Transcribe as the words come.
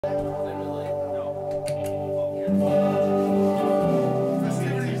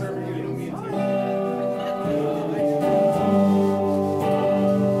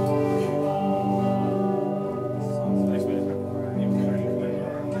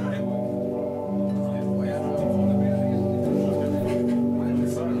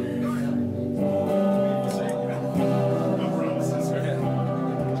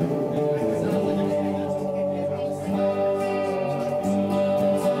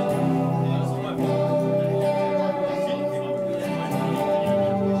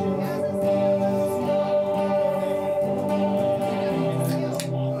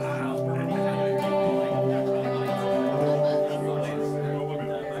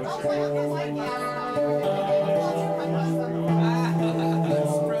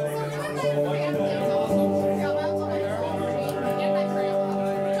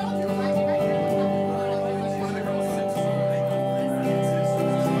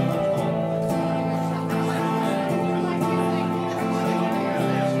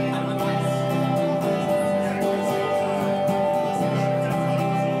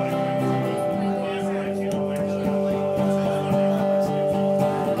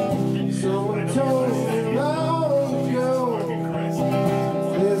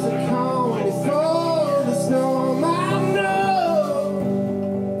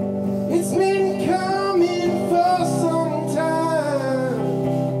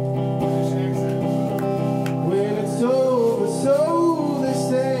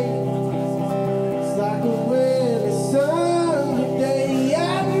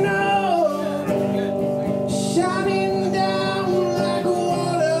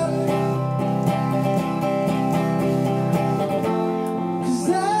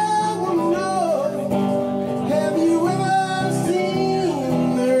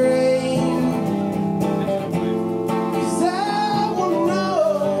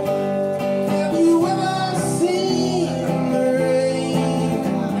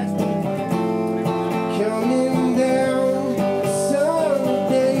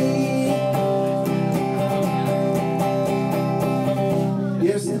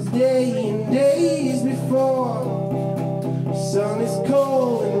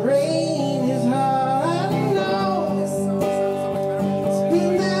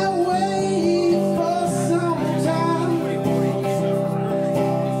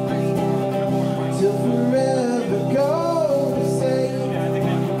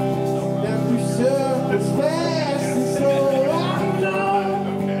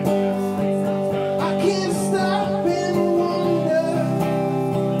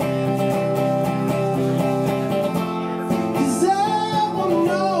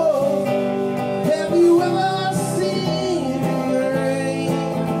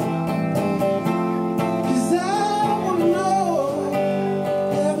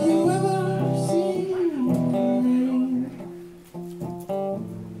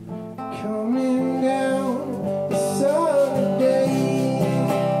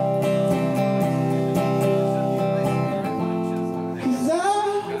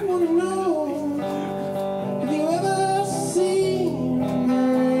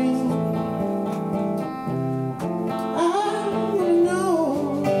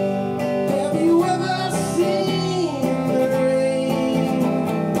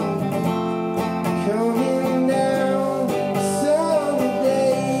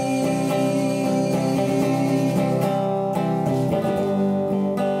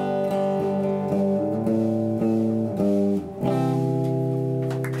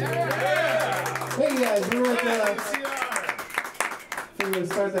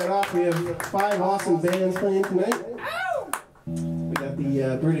Five awesome bands playing tonight. We got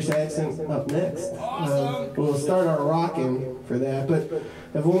the British accent up next. We'll start our rocking for that, but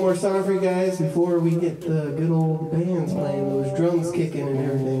I have one more song for you guys before we get the good old bands playing, those drums kicking and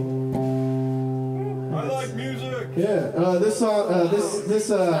everything. I like music. Yeah, this song,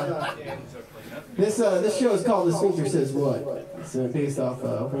 this show is called The Sphincter Says What. It's based off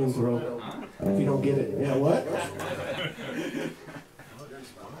Wayne's World. If you don't get it, yeah, what?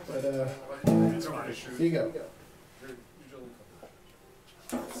 But here you go.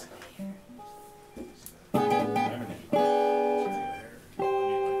 I'm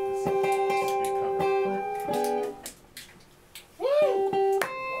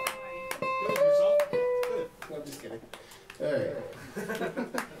just kidding. All right.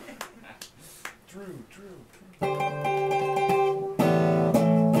 True.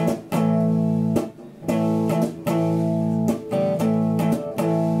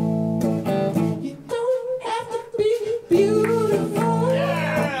 Beautiful,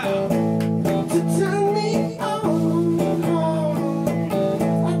 yeah, to turn me on.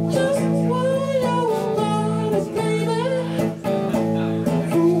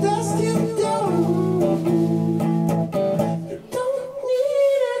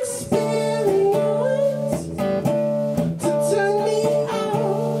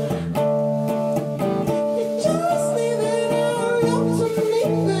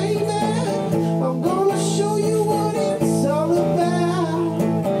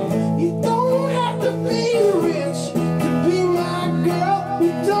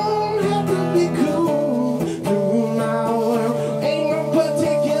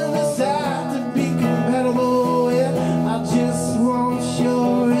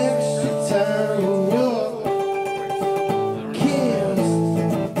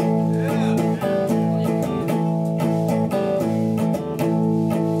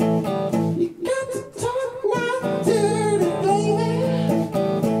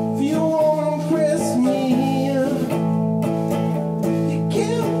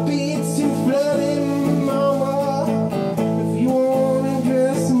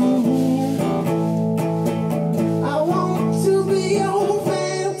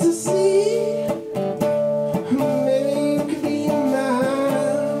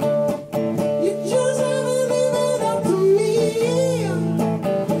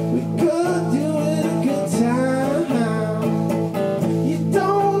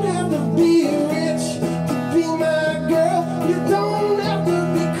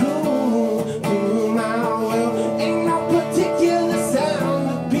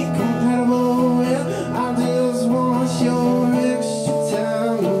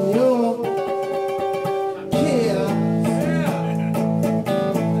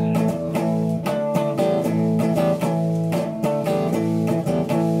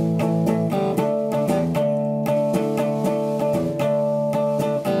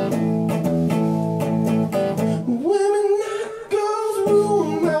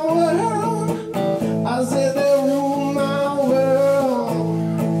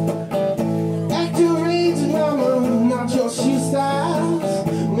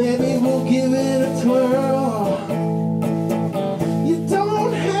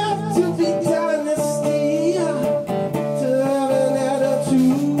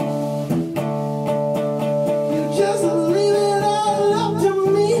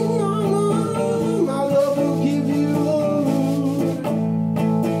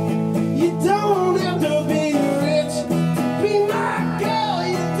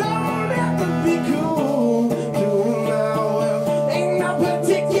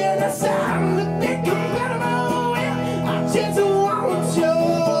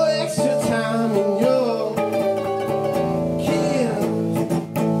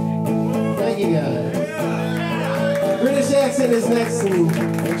 next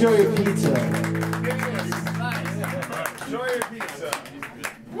and enjoy your pizza.